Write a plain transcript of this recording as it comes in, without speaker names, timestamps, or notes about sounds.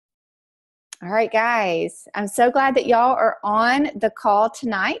All right, guys, I'm so glad that y'all are on the call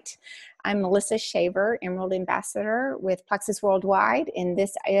tonight. I'm Melissa Shaver, Emerald Ambassador with Plexus Worldwide, and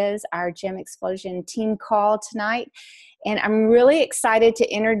this is our Gem Explosion team call tonight. And I'm really excited to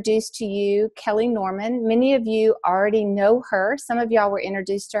introduce to you Kelly Norman. Many of you already know her. Some of y'all were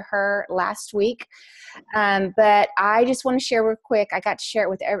introduced to her last week. But I just want to share real quick. I got to share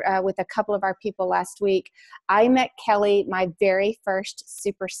it with a couple of our people last week. I met Kelly my very first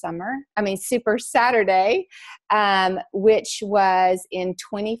Super Saturday, which was in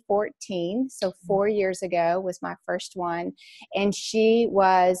 2014. So 4 years ago was my first one. And she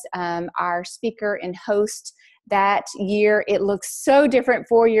was our speaker and host that year. It looks so different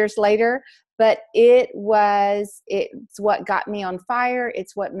 4 years later, but it's what got me on fire.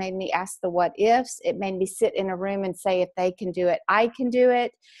 It's what made me ask the what ifs. It made me sit in a room and say, if they can do it, I can do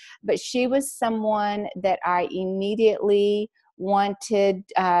it. But she was someone that I immediately wanted.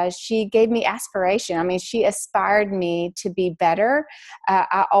 She gave me aspiration. I mean, she aspired me to be better.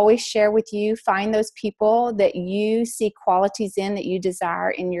 I always share with you, find those people that you see qualities in that you desire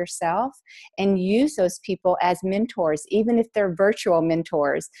in yourself and use those people as mentors, even if they're virtual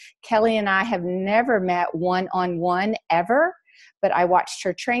mentors. Kelly and I have never met one-on-one ever, but I watched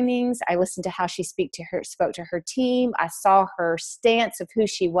her trainings. I listened to how she spoke to her team. I saw her stance of who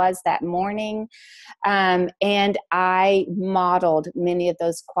she was that morning. And I modeled many of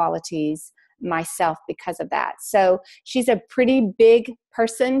those qualities myself because of that. So she's a pretty big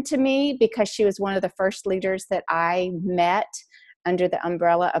person to me because she was one of the first leaders that I met under the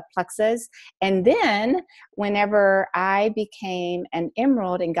umbrella of Plexus. And then whenever I became an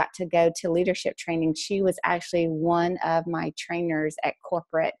Emerald and got to go to leadership training, she was actually one of my trainers at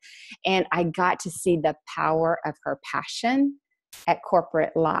corporate. And I got to see the power of her passion at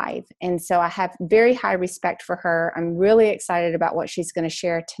corporate live. And so I have very high respect for her. I'm really excited about what she's going to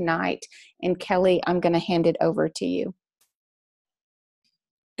share tonight. And Kelly, I'm going to hand it over to you.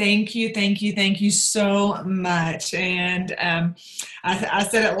 Thank you so much. And I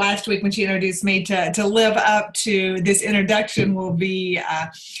said it last week when she introduced me, to live up to this introduction will be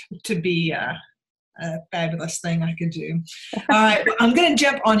a fabulous thing I could do. All right, I'm going to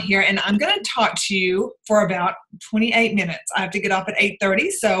jump on here and I'm going to talk to you for about 28 minutes. I have to get off at 8:30,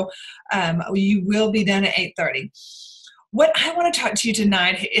 so you will be done at 8:30. What I want to talk to you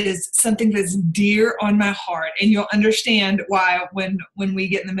tonight is something that's dear on my heart, and you'll understand why when we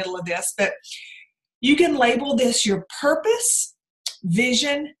get in the middle of this. But you can label this your purpose,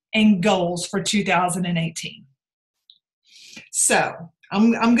 vision, and goals for 2018. So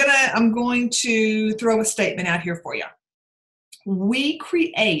I'm going to throw a statement out here for you. We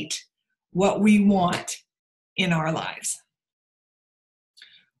create what we want in our lives.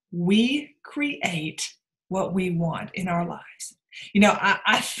 We create what we want in our lives. You know,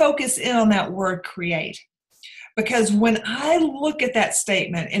 I focus in on that word create because when I look at that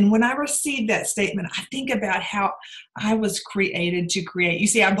statement and when I receive that statement, I think about how I was created to create. You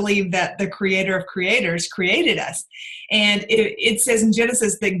see, I believe that the creator of creators created us. And it says in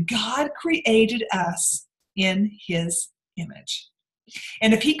Genesis that God created us in his image.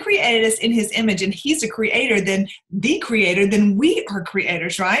 And if he created us in his image and he's a creator, then we are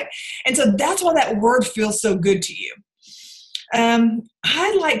creators, right? And so that's why that word feels so good to you.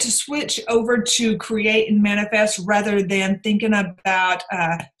 I like to switch over to create and manifest rather than thinking about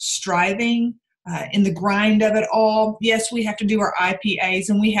striving in the grind of it all. Yes, we have to do our IPAs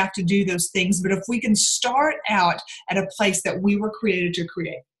and we have to do those things, but if we can start out at a place that we were created to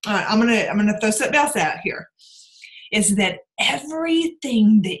create. All right, I'm gonna throw something else out here. Is that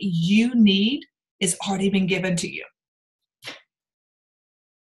everything that you need is already been given to you.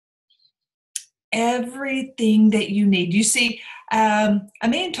 Everything that you need. You see, a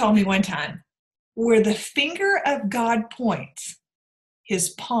man told me one time, where the finger of God points, his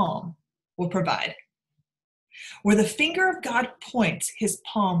palm will provide. Where the finger of God points, his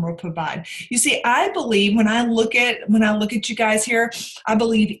palm will provide. You see, I believe when I look at you guys here, I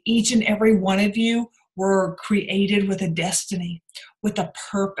believe each and every one of you were created with a destiny, with a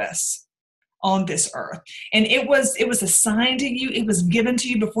purpose on this earth. And it was assigned to you. It was given to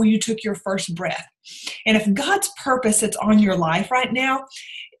you before you took your first breath. And if God's purpose is on your life right now,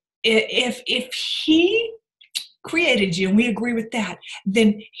 if he created you, and we agree with that,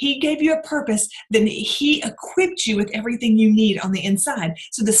 then he gave you a purpose, then he equipped you with everything you need on the inside.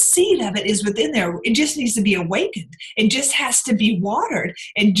 So the seed of it is within there. It just needs to be awakened. It just has to be watered.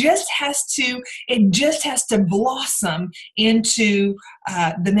 It just has to blossom into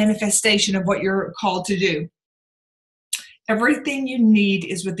the manifestation of what you're called to do. Everything you need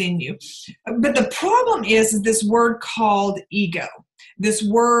is within you. But the problem is this word called ego. this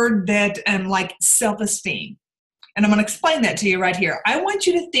word that like self-esteem. And I'm going to explain that to you right here. I want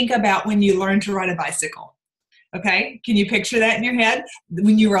you to think about when you learned to ride a bicycle. Okay, can you picture that in your head?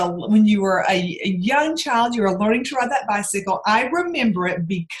 When you were a young child, you were learning to ride that bicycle. I remember it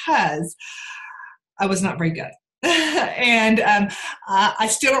because I was not very good. And I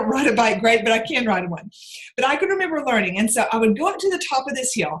still don't ride a bike great, but I can ride one. But I can remember learning. And so I would go up to the top of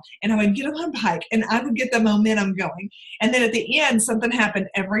this hill and I would get on my bike and I would get the momentum going. And then at the end, something happened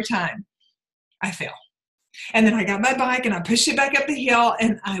every time. I fell. And then I got my bike and I pushed it back up the hill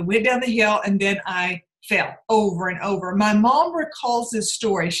and I went down the hill and then I fell over and over. My mom recalls this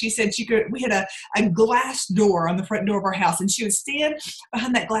story. She said we had a glass door on the front door of our house, and she would stand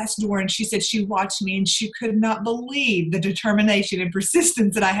behind that glass door, and she said she watched me, and she could not believe the determination and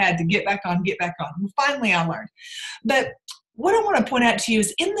persistence that I had to get back on. And finally, I learned. But what I want to point out to you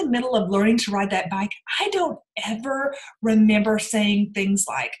is in the middle of learning to ride that bike, I don't ever remember saying things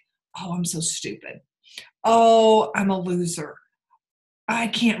like, oh, I'm so stupid. Oh, I'm a loser. I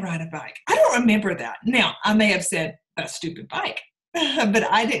can't ride a bike. I don't remember that. Now, I may have said, that stupid bike, but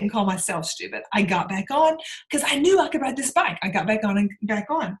I didn't call myself stupid. I got back on because I knew I could ride this bike. I got back on and back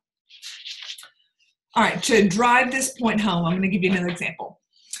on. All right, to drive this point home, I'm going to give you another example.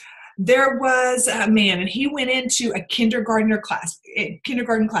 There was a man, and he went into a kindergarten class,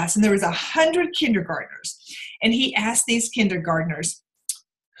 and there was 100 kindergartners. And he asked these kindergartners,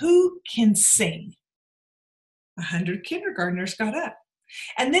 who can sing? 100 kindergartners got up.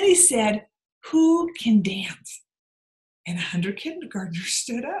 And then he said, who can dance? And 100 kindergartners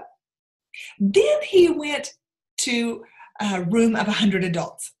stood up. Then he went to a room of 100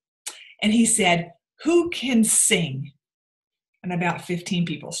 adults. And he said, who can sing? And about 15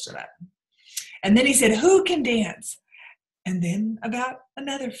 people stood up. And then he said, who can dance? And then about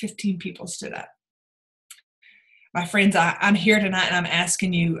another 15 people stood up. My friends, I'm here tonight and I'm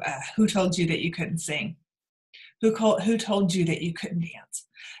asking you, who told you that you couldn't sing? Who told you that you couldn't dance?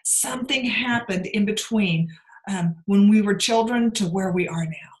 Something happened in between when we were children to where we are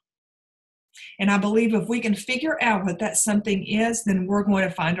now. And I believe if we can figure out what that something is, then we're going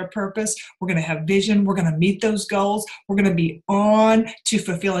to find our purpose. We're going to have vision. We're going to meet those goals. We're going to be on to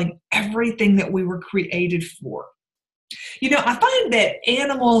fulfilling everything that we were created for. You know, I find that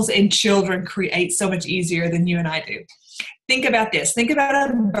animals and children create so much easier than you and I do. Think about this. Think about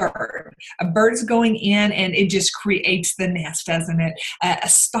a bird. A bird's going in and it just creates the nest, doesn't it? A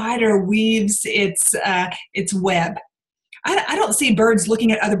spider weaves its web. I don't see birds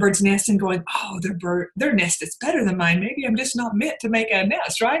looking at other birds' nests and going, oh, their nest is better than mine. Maybe I'm just not meant to make a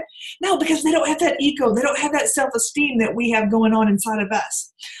nest, right? No, because they don't have that ego. They don't have that self-esteem that we have going on inside of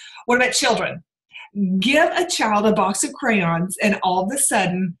us. What about children? Give a child a box of crayons and all of a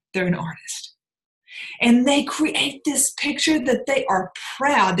sudden they're an artist. And they create this picture that they are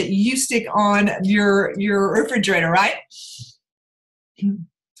proud that you stick on your refrigerator, right?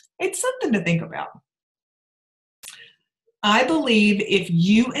 It's something to think about. I believe if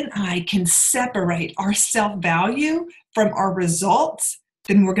you and I can separate our self-value from our results,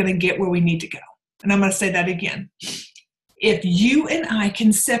 then we're going to get where we need to go. And I'm going to say that again. If you and I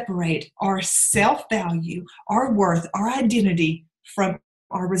can separate our self-value, our worth, our identity from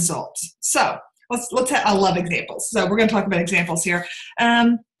our results. So I love examples. So we're going to talk about examples here.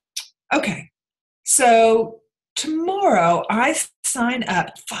 Okay. So tomorrow I sign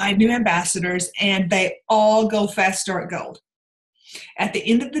up 5 new ambassadors and they all go Fast Start Gold. At the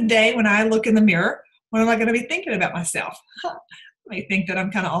end of the day, when I look in the mirror, what am I going to be thinking about myself? I may think that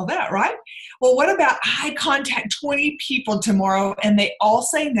I'm kind of all that, right? Well, what about I contact 20 people tomorrow and they all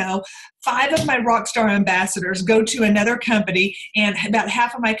say no. 5 of my Rockstar ambassadors go to another company and about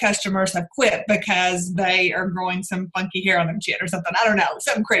half of my customers have quit because they are growing some funky hair on their chin or something. I don't know,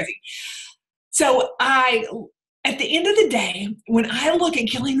 something crazy. So at the end of the day, when I look at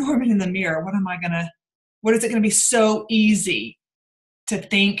Kelly Norman in the mirror, what is it going to be so easy to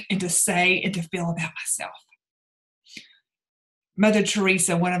think and to say and to feel about myself? Mother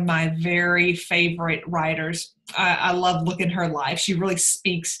Teresa, one of my very favorite writers, I love looking at her life. She really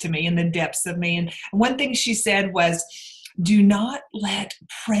speaks to me in the depths of me. And one thing she said was, do not let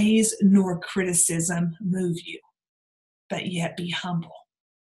praise nor criticism move you, but yet be humble.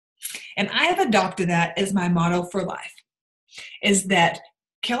 And I have adopted that as my motto for life, is that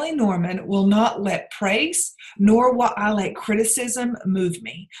Kelly Norman will not let praise nor will I let criticism move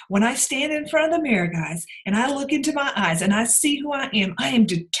me. When I stand in front of the mirror, guys, and I look into my eyes and I see who I am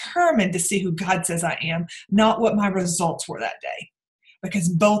determined to see who God says I am, not what my results were that day, because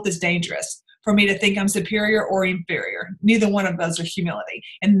both is dangerous. for me to think I'm superior or inferior. Neither one of those are humility.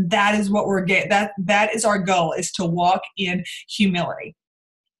 And that is what we're getting. That is our goal, is to walk in humility.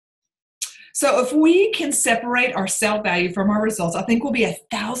 So if we can separate our self-value from our results, I think we'll be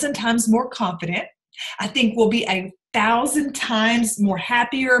 1,000 times more confident. I think we'll be 1,000 times more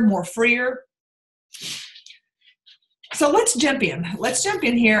happier, more freer. So let's jump in. Let's jump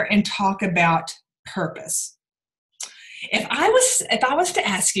in here and talk about purpose. If I was to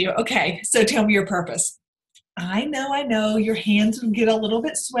ask you, okay, so tell me your purpose. I know, your hands would get a little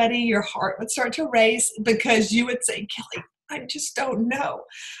bit sweaty, your heart would start to race, because you would say, Kelly, I just don't know.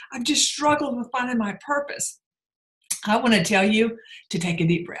 I've just struggled with finding my purpose. I want to tell you to take a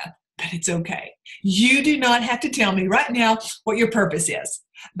deep breath, that it's okay. You do not have to tell me right now what your purpose is.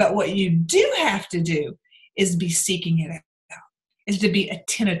 But what you do have to do is be seeking it out, is to be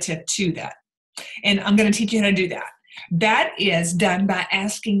attentive to that. And I'm going to teach you how to do that. That is done by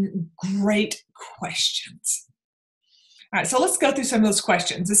asking great questions. All right, so let's go through some of those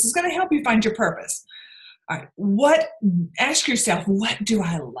questions. This is going to help you find your purpose. All right, ask yourself, what do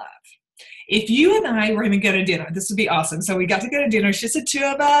I love? If you and I were going to go to dinner, this would be awesome. So we got to go to dinner. It's just the two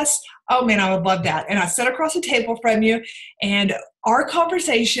of us. Oh, man, I would love that. And I sat across the table from you, and our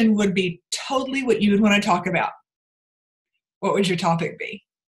conversation would be totally what you would want to talk about. What would your topic be?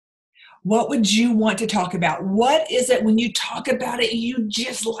 What would you want to talk about? What is it when you talk about it, you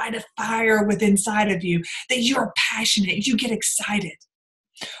just light a fire within inside of you, that you're passionate, you get excited?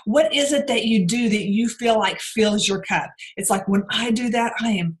 What is it that you do that you feel like fills your cup? It's like, when I do that, I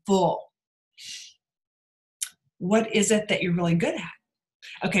am full. What is it that you're really good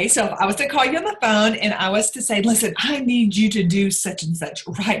at? Okay, so if I was to call you on the phone and I was to say, listen, I need you to do such and such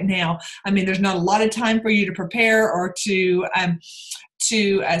right now. I mean, there's not a lot of time for you to prepare or to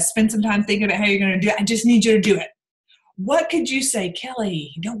spend some time thinking about how you're going to do it. I just need you to do it. What could you say?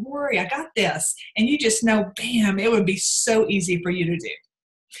 Kelly, don't worry, I got this. And you just know, bam, it would be so easy for you to do.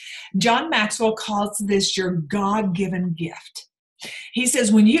 John Maxwell calls this your God-given gift. He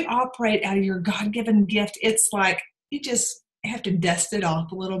says when you operate out of your God-given gift, it's like you just have to dust it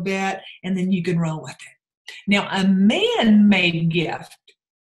off a little bit, and then you can roll with it. Now, a man-made gift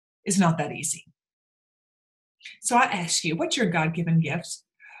is not that easy. So I ask you, what's your God-given gifts?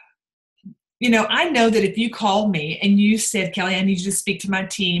 You know, I know that if you called me and you said, Kelly, I need you to speak to my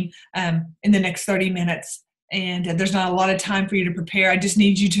team in the next 30 minutes, and there's not a lot of time for you to prepare, I just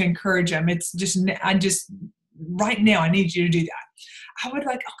need you to encourage them. It's just, right now, I need you to do that. I would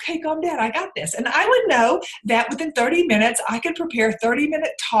like, okay, calm down, I got this. And I would know that within 30 minutes, I could prepare a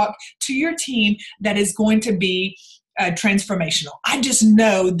 30-minute talk to your team that is going to be transformational. I just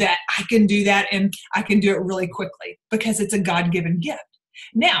know that I can do that, and I can do it really quickly because it's a God-given gift.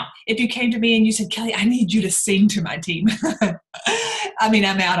 Now, if you came to me and you said, Kelly, I need you to sing to my team. I mean,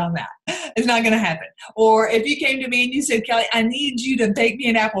 I'm out on that. It's not going to happen. Or if you came to me and you said, Kelly, I need you to bake me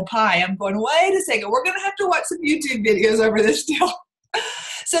an apple pie. I'm going, wait a second. We're going to have to watch some YouTube videos over this deal.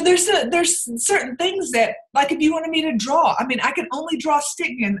 So there's certain things that, like if you wanted me to draw, I mean, I can only draw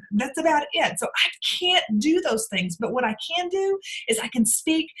stick and that's about it. So I can't do those things. But what I can do is I can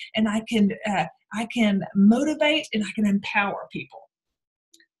speak, and I can motivate, and I can empower people.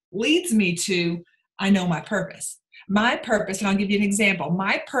 Leads me to, I know my purpose. My purpose, and I'll give you an example.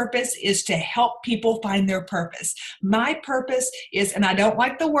 My purpose is to help people find their purpose. My purpose is, and I don't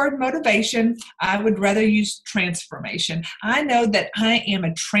like the word motivation, I would rather use transformation. I know that I am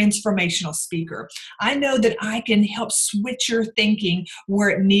a transformational speaker. I know that I can help switch your thinking where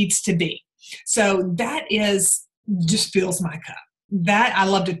it needs to be. So that just fills my cup. That I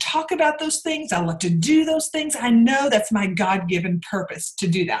love to talk about those things. I love to do those things. I know that's my God-given purpose to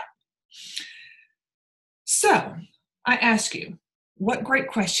do that. So I ask you, what great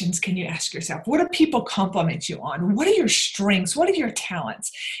questions can you ask yourself? What do people compliment you on? What are your strengths? What are your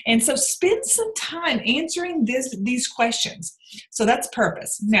talents? And so spend some time answering these questions. So that's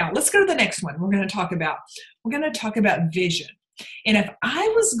purpose. Now let's go to the next one. We're going to talk about vision. And if I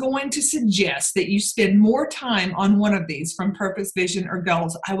was going to suggest that you spend more time on one of these, from purpose, vision, or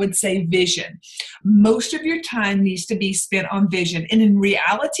goals, I would say vision. Most of your time needs to be spent on vision. And in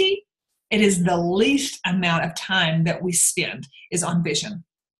reality, it is the least amount of time that we spend is on vision.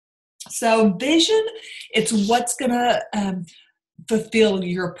 So vision, it's what's going to fulfill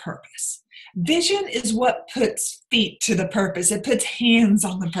your purpose. Vision is what puts feet to the purpose. It puts hands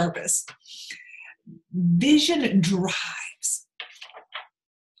on the purpose. Vision drives.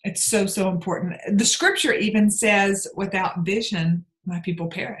 It's so, so important. The scripture even says, without vision, my people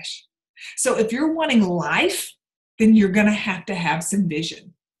perish. So if you're wanting life, then you're going to have some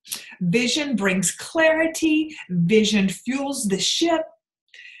vision. Vision brings clarity. Vision fuels the ship.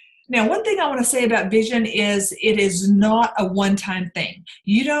 Now, one thing I want to say about vision is it is not a one-time thing.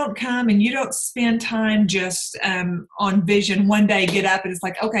 You don't come and you don't spend time just on vision one day, get up and it's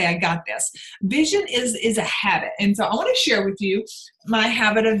like, okay, I got this. Vision is a habit. And so I want to share with you my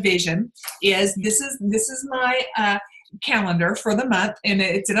habit of vision is this is my calendar for the month, and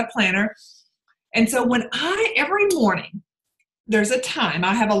it's in a planner. And so when every morning, there's a time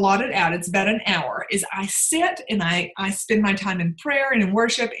I have allotted out, it's about an hour, is I sit and I spend my time in prayer and in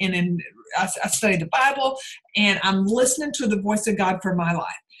worship and I study the Bible, and I'm listening to the voice of God for my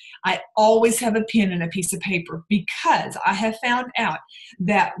life. I always have a pen and a piece of paper because I have found out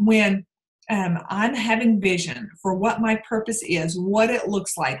that when I'm having vision for what my purpose is, what it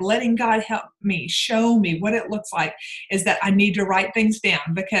looks like, letting God help me, show me what it looks like, is that I need to write things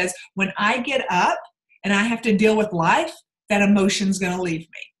down, because when I get up and I have to deal with life, that emotion's going to leave me.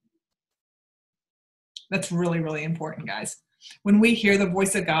 That's really, really important, guys. When we hear the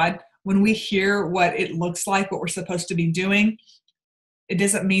voice of God, when we hear what it looks like, what we're supposed to be doing, it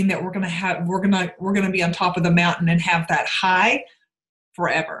doesn't mean that we're going to be on top of the mountain and have that high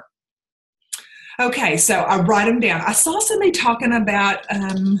forever. Okay, so I write them down. I saw somebody talking about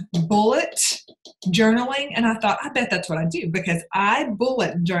bullet journaling, and I thought, I bet that's what I do, because I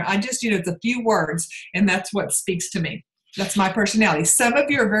bullet journal. I just, it's a few words, and that's what speaks to me. That's my personality. Some of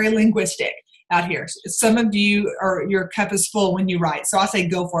you are very linguistic out here. Some of you your cup is full when you write. So I say,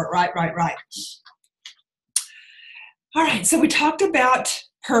 go for it. Write. All right. So we talked about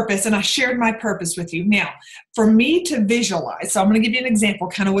purpose, and I shared my purpose with you. Now, for me to visualize, so I'm going to give you an example,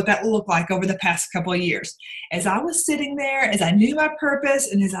 kind of what that looked like over the past couple of years. As I was sitting there, as I knew my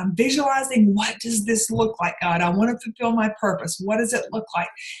purpose, and as I'm visualizing, what does this look like, God? I want to fulfill my purpose. What does it look like?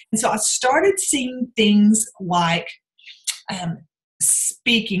 And so I started seeing things like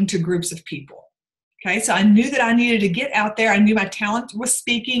speaking to groups of people. Okay, so I knew that I needed to get out there. I knew my talent was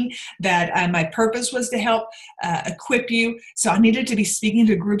speaking, that my purpose was to help equip you. So I needed to be speaking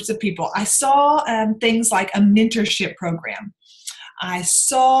to groups of people. I saw things like a mentorship program. I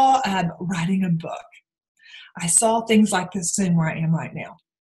saw writing a book. I saw things like this thing where I am right now.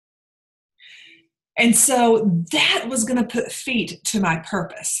 And so that was going to put feet to my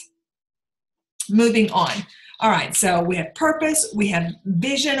purpose. Moving on. All right, so we have purpose, we have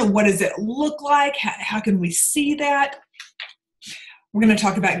vision. What does it look like? How can we see that? We're going to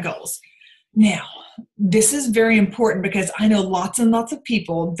talk about goals. Now, this is very important because I know lots and lots of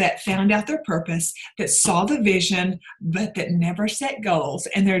people that found out their purpose, that saw the vision, but that never set goals,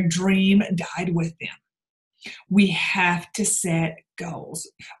 and their dream died with them. We have to set goals.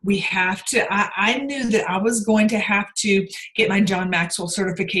 We have to, I knew that I was going to have to get my John Maxwell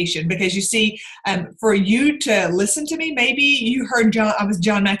certification, because you see, for you to listen to me, maybe you heard I was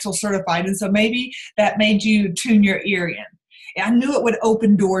John Maxwell certified, and so maybe that made you tune your ear in. I knew it would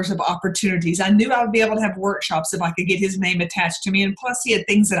open doors of opportunities. I knew I would be able to have workshops if I could get his name attached to me, and plus he had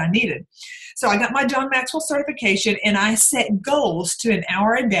things that I needed. So I got my John Maxwell certification, and I set goals to an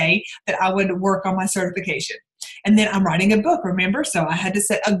hour a day that I would work on my certification. And then I'm writing a book, remember? So I had to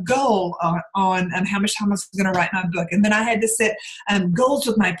set a goal on how much time I was going to write my book. And then I had to set goals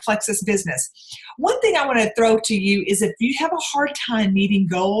with my Plexus business. One thing I want to throw to you is, if you have a hard time meeting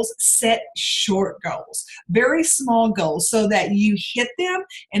goals, set short goals, very small goals, so that you hit them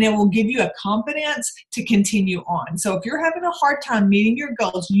and it will give you a confidence to continue on. So if you're having a hard time meeting your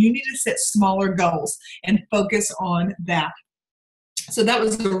goals, you need to set smaller goals and focus on that. So that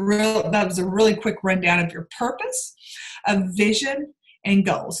was a really quick rundown of your purpose, of vision, and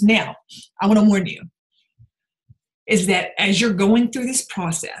goals. Now, I want to warn you, is that as you're going through this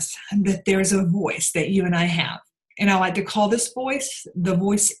process, that there's a voice that you and I have. And I like to call this voice the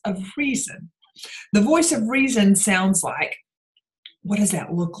voice of reason. The voice of reason sounds like, what does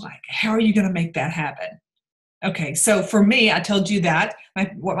that look like? How are you going to make that happen? Okay, so for me, I told you that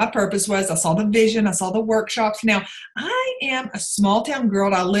what my purpose was. I saw the vision. I saw the workshops. Now, I am a small town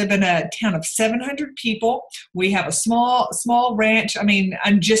girl. I live in a town of 700 people. We have a small ranch. I mean,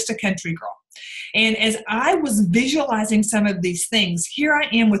 I'm just a country girl. And as I was visualizing some of these things, here I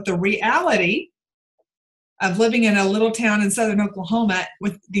am with the reality of living in a little town in southern Oklahoma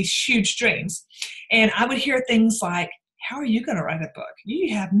with these huge dreams. And I would hear things like, how are you going to write a book?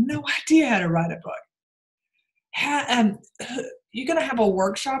 You have no idea how to write a book. You're going to have a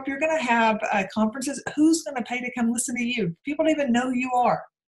workshop. You're going to have conferences. Who's going to pay to come listen to you? People don't even know who you are.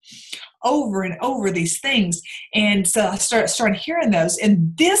 Over and over these things. And so I started hearing those.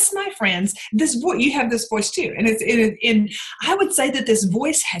 And this, my friends, this voice, you have this voice too. And I would say that this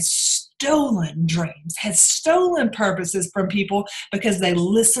voice has stolen dreams, has stolen purposes from people because they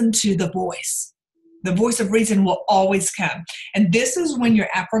listen to the voice. The voice of reason will always come. And this is when your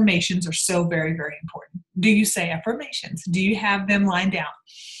affirmations are so very, very important. Do you say affirmations? Do you have them lined out?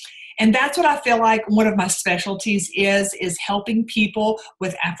 And that's what I feel like one of my specialties is helping people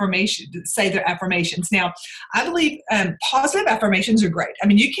with affirmations, say their affirmations. Now, I believe positive affirmations are great. I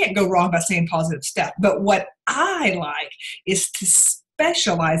mean, you can't go wrong by saying positive stuff. But what I like is to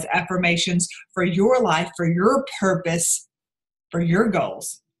specialize affirmations for your life, for your purpose, for your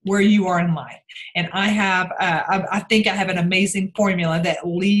goals, where you are in life. And I think I have an amazing formula that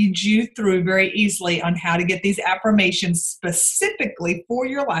leads you through very easily on how to get these affirmations specifically for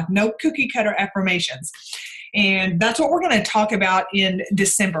your life. No cookie cutter affirmations. And that's what we're going to talk about in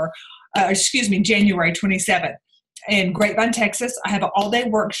January 27th. In Grapevine, Texas, I have an all-day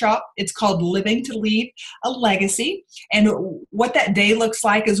workshop. It's called Living to Leave a Legacy. And what that day looks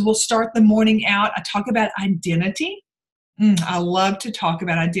like is we'll start the morning out. I talk about identity. I love to talk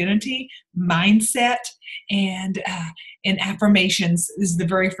about identity, mindset, and affirmations is the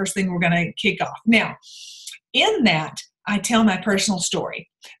very first thing we're going to kick off. Now, in that, I tell my personal story.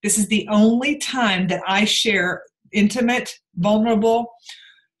 This is the only time that I share intimate, vulnerable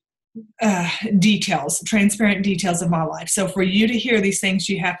details, transparent details of my life. So for you to hear these things,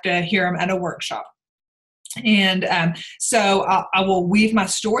 you have to hear them at a workshop. And so I will weave my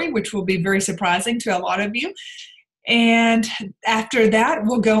story, which will be very surprising to a lot of you. And after that,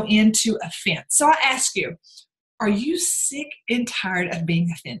 we'll go into offense. So I ask you, are you sick and tired of being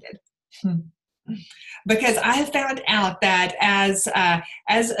offended? Because I have found out that as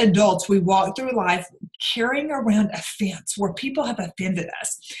adults, we walk through life carrying around offense where people have offended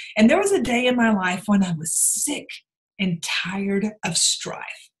us. And there was a day in my life when I was sick and tired of strife.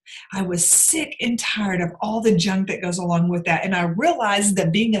 I was sick and tired of all the junk that goes along with that. And I realized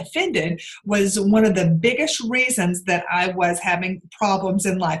that being offended was one of the biggest reasons that I was having problems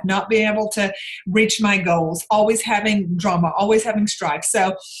in life, not being able to reach my goals, always having drama, always having strife.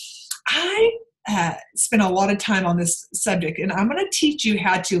 So I spent a lot of time on this subject, and I'm going to teach you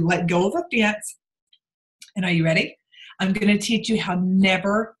how to let go of offense. And are you ready? I'm going to teach you how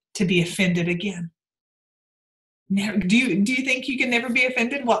never to be offended again. Never. Do you think you can never be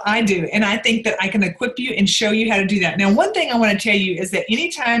offended? Well, I do. And I think that I can equip you and show you how to do that. Now, one thing I want to tell you is that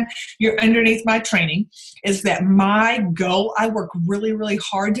anytime you're underneath my training is that my goal, I work really, really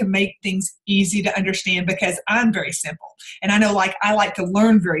hard to make things easy to understand because I'm very simple. And I know I like to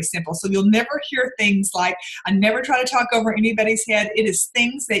learn very simple. So you'll never hear things like, I never try to talk over anybody's head. It is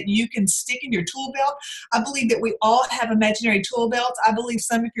things that you can stick in your tool belt. I believe that we all have imaginary tool belts. I believe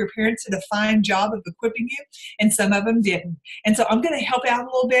some of your parents did a fine job of equipping you, and some of them didn't. And so I'm going to help out a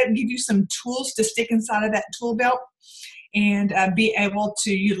little bit and give you some tools to stick inside of that tool belt and be able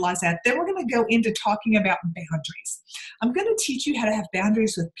to utilize that. Then we're going to go into talking about boundaries. I'm going to teach you how to have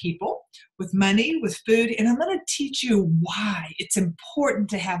boundaries with people, with money, with food, and I'm going to teach you why it's important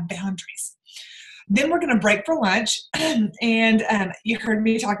to have boundaries. Then we're going to break for lunch, and you heard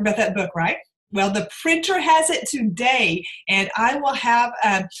me talk about that book, right? Well, the printer has it today, and I will have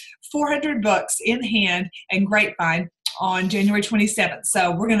 400 books in hand and Grapevine on January 27th.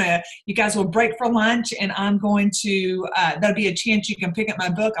 So you guys will break for lunch, and I'm going to, that'll be a chance you can pick up my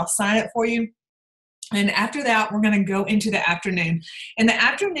book. I'll sign it for you. And after that, we're going to go into the afternoon. And the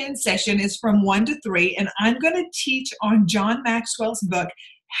afternoon session is from 1 to 3, and I'm going to teach on John Maxwell's book,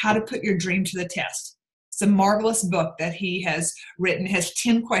 How to Put Your Dream to the Test. It's a marvelous book that he has written. It has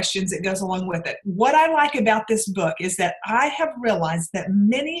 10 questions that goes along with it. What I like about this book is that I have realized that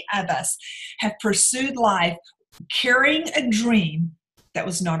many of us have pursued life carrying a dream that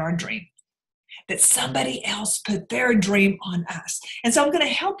was not our dream, that somebody else put their dream on us. And so I'm going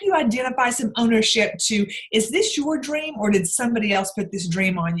to help you identify some ownership to, is this your dream or did somebody else put this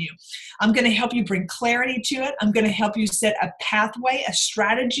dream on you? I'm going to help you bring clarity to it. I'm going to help you set a pathway, a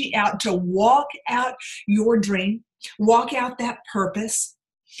strategy out to walk out your dream, walk out that purpose.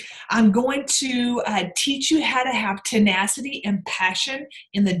 I'm going to teach you how to have tenacity and passion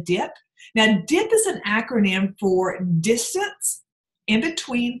in the DIP. Now, DIP is an acronym for distance in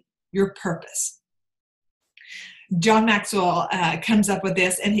between your purpose. John Maxwell comes up with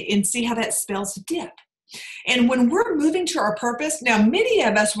this, and see how that spells DIP. And when we're moving to our purpose, now many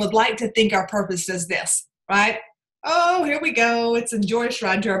of us would like to think our purpose does this, right? Oh, here we go. It's a joyous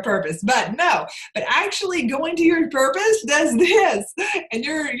ride to our purpose. But no, but actually going to your purpose does this, and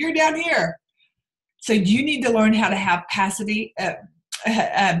you're down here. So you need to learn how to have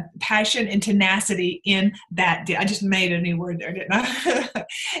passion and tenacity in that. I just made a new word there, didn't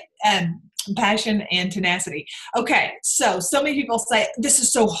I? Passion and tenacity. Okay, so many people say, this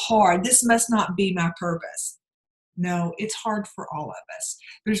is so hard. This must not be my purpose. No, it's hard for all of us.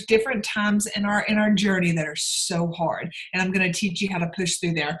 There's different times in our journey that are so hard, and I'm going to teach you how to push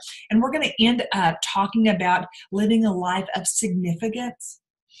through there. And we're going to end up talking about living a life of significance,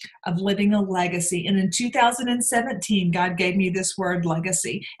 of living a legacy. And in 2017, God gave me this word,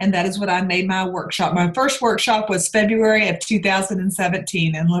 legacy, and that is what I made my workshop. My first workshop was February of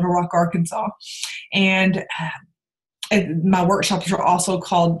 2017 in Little Rock, Arkansas, and my workshops are also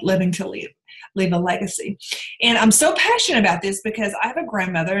called Living to Leave a Legacy. And I'm so passionate about this because I have a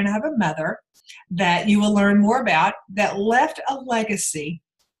grandmother and I have a mother that you will learn more about that left a legacy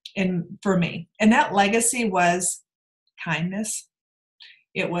for me. And that legacy was kindness.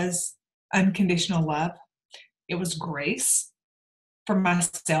 It was unconditional love. It was grace for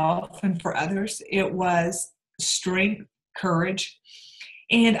myself and for others. It was strength, courage.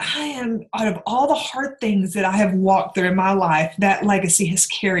 And I am, out of all the hard things that I have walked through in my life, that legacy has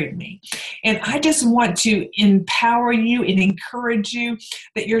carried me. And I just want to empower you and encourage you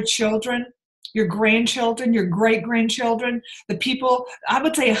that your children, your grandchildren, your great-grandchildren, the people, I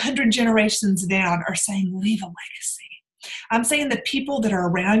would say 100 generations down, are saying, leave a legacy. I'm saying the people that are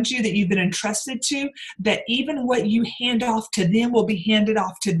around you that you've been entrusted to, that even what you hand off to them will be handed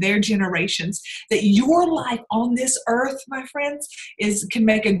off to their generations. That your life on this earth, my friends, can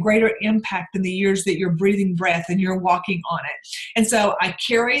make a greater impact than the years that you're breathing breath and you're walking on it. And so I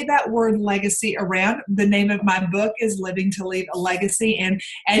carry that word legacy around. The name of my book is Living to Leave a Legacy. And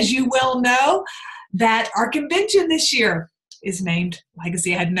as you well know, that our convention this year is named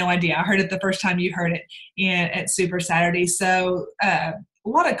Legacy. I had no idea. I heard it the first time you heard it at Super Saturday. So a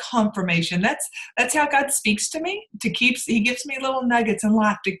lot of confirmation. That's how God speaks to me. He gives me little nuggets in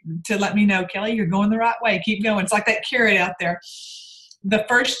life to let me know, Kelly, you're going the right way. Keep going. It's like that carrot out there. The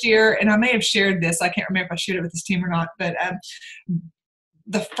first year, and I may have shared this, I can't remember if I shared it with this team or not, but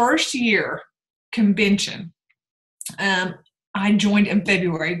the first year convention, I joined in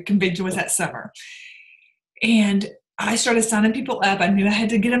February. Convention was that summer. And I started signing people up. I knew I had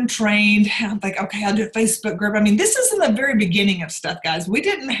to get them trained. I'm like, okay, I'll do a Facebook group. I mean, this is in the very beginning of stuff, guys. We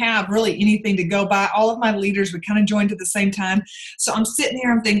didn't have really anything to go by. All of my leaders, we kind of joined at the same time. So I'm sitting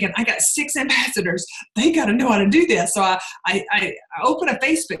here, I'm thinking, I got 6 ambassadors. They got to know how to do this. So I open a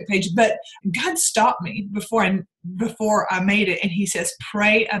Facebook page, but God stopped me before I made it. And he says,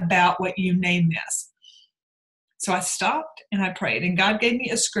 pray about what you name this. So I stopped and I prayed, and God gave me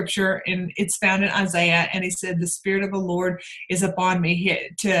a scripture, and it's found in Isaiah. And he said, the Spirit of the Lord is upon me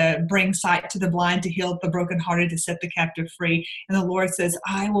to bring sight to the blind, to heal the brokenhearted, to set the captive free. And the Lord says,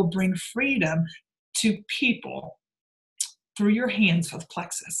 I will bring freedom to people through your hands with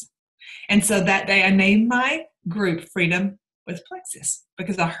Plexus. And so that day I named my group Freedom with Plexus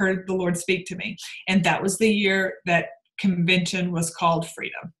because I heard the Lord speak to me. And that was the year that convention was called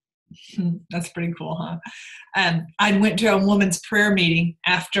Freedom. That's pretty cool, huh? I went to a woman's prayer meeting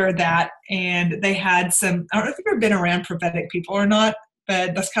after that, and they had I don't know if you've ever been around prophetic people or not,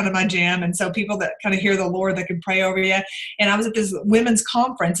 but that's kind of my jam. And so people that kind of hear the Lord, that can pray over you. And I was at this women's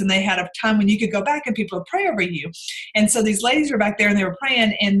conference, and they had a time when you could go back and people would pray over you. And so these ladies were back there and they were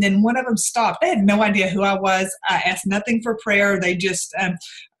praying, and then one of them stopped. They had no idea who I was. I asked nothing for prayer. They just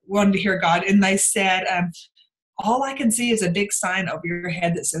wanted to hear God. And they said, all I can see is a big sign over your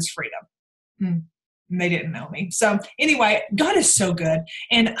head that says freedom. And they didn't know me. So anyway, God is so good.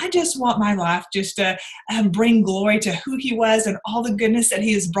 And I just want my life just to bring glory to who he was and all the goodness that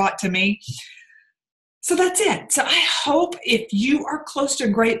he has brought to me. So that's it. So I hope if you are close to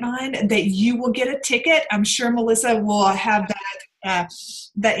Grapevine that you will get a ticket. I'm sure Melissa will have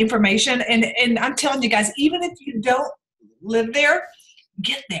that information. And I'm telling you guys, even if you don't live there,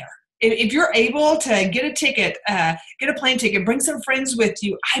 get there. If you're able to get a ticket, get a plane ticket, bring some friends with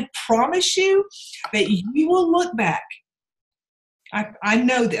you, I promise you that you will look back. I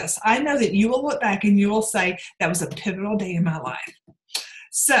know this. I know that you will look back and you will say, that was a pivotal day in my life.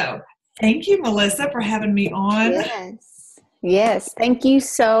 So thank you, Melissa, for having me on. Yes. Thank you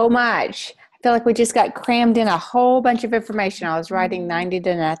so much. I feel like we just got crammed in a whole bunch of information. I was writing 90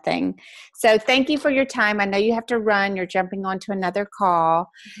 to nothing. So thank you for your time. I know you have to run. You're jumping onto another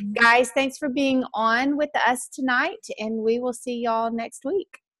call. Guys, thanks for being on with us tonight, and we will see y'all next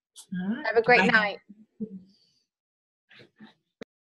week. Have a great night.